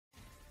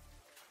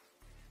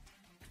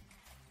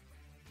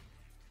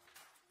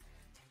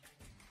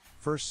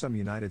First, some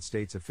United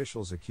States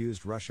officials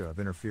accused Russia of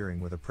interfering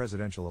with a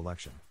presidential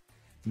election.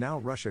 Now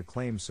Russia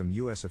claims some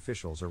U.S.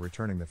 officials are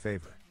returning the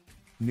favor.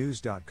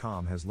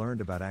 News.com has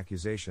learned about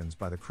accusations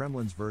by the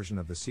Kremlin's version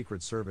of the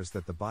Secret Service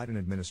that the Biden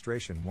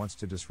administration wants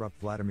to disrupt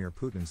Vladimir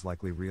Putin's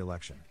likely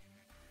re-election.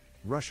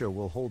 Russia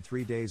will hold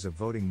 3 days of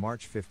voting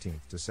March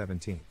 15 to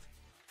 17.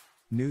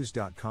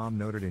 News.com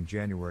noted in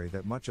January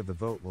that much of the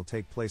vote will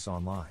take place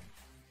online.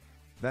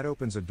 That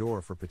opens a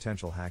door for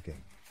potential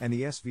hacking, and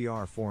the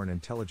SVR Foreign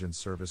Intelligence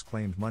Service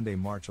claimed Monday,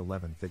 March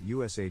 11 that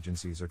U.S.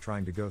 agencies are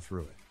trying to go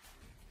through it.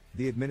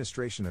 The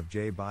administration of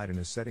Joe Biden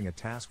is setting a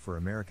task for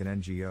American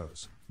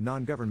NGOs,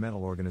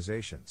 non-governmental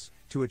organizations,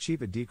 to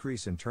achieve a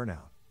decrease in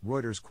turnout,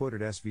 Reuters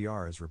quoted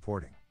SVR as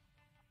reporting.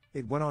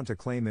 It went on to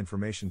claim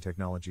information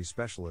technology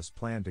specialists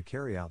plan to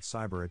carry out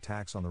cyber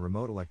attacks on the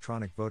remote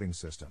electronic voting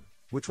system,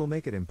 which will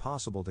make it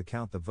impossible to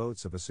count the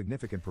votes of a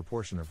significant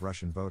proportion of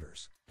Russian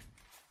voters.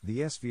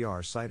 The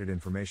SVR cited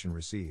information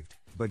received,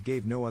 but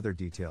gave no other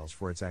details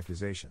for its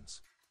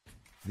accusations.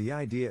 The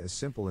idea is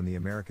simple in the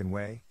American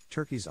way,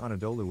 Turkey's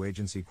Anadolu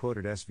agency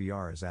quoted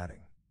SVR as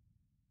adding.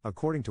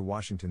 According to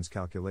Washington's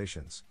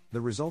calculations,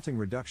 the resulting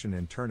reduction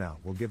in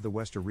turnout will give the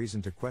West a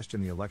reason to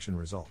question the election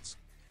results.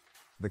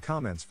 The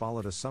comments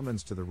followed a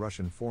summons to the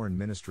Russian Foreign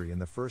Ministry in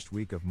the first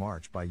week of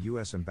March by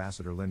U.S.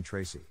 Ambassador Lynn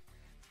Tracy.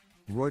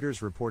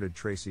 Reuters reported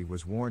Tracy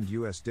was warned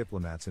U.S.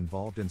 diplomats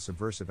involved in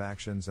subversive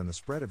actions and the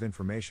spread of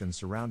information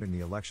surrounding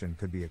the election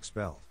could be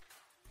expelled.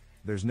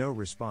 There's no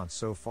response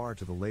so far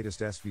to the latest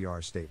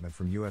SVR statement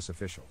from U.S.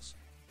 officials.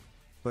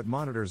 But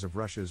monitors of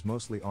Russia's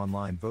mostly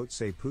online vote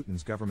say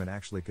Putin's government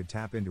actually could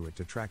tap into it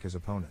to track his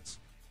opponents.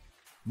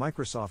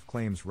 Microsoft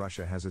claims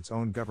Russia has its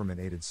own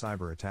government-aided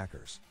cyber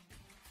attackers.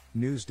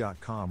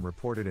 News.com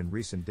reported in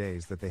recent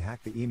days that they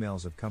hacked the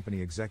emails of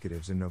company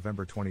executives in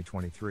November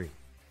 2023.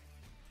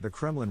 The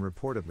Kremlin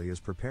reportedly is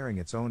preparing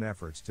its own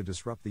efforts to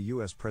disrupt the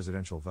U.S.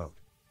 presidential vote.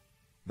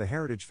 The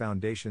Heritage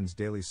Foundation's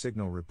Daily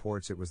Signal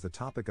reports it was the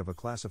topic of a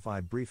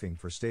classified briefing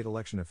for state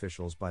election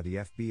officials by the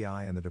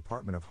FBI and the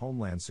Department of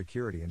Homeland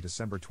Security in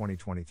December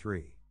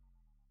 2023.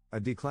 A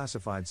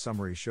declassified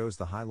summary shows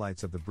the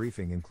highlights of the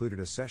briefing included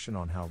a session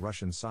on how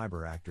Russian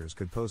cyber actors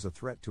could pose a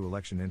threat to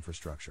election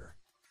infrastructure.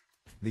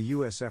 The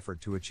U.S.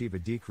 effort to achieve a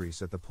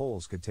decrease at the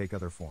polls could take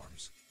other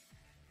forms.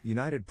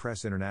 United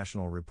Press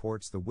International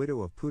reports the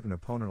widow of Putin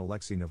opponent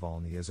Alexei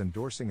Navalny is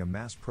endorsing a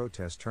mass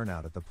protest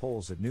turnout at the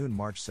polls at noon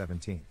March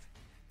 17.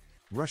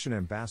 Russian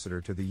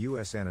ambassador to the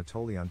U.S.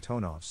 Anatoly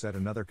Antonov said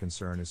another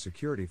concern is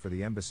security for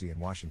the embassy in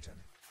Washington.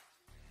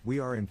 We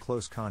are in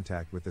close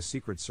contact with the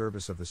Secret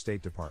Service of the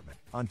State Department,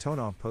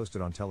 Antonov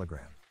posted on Telegram.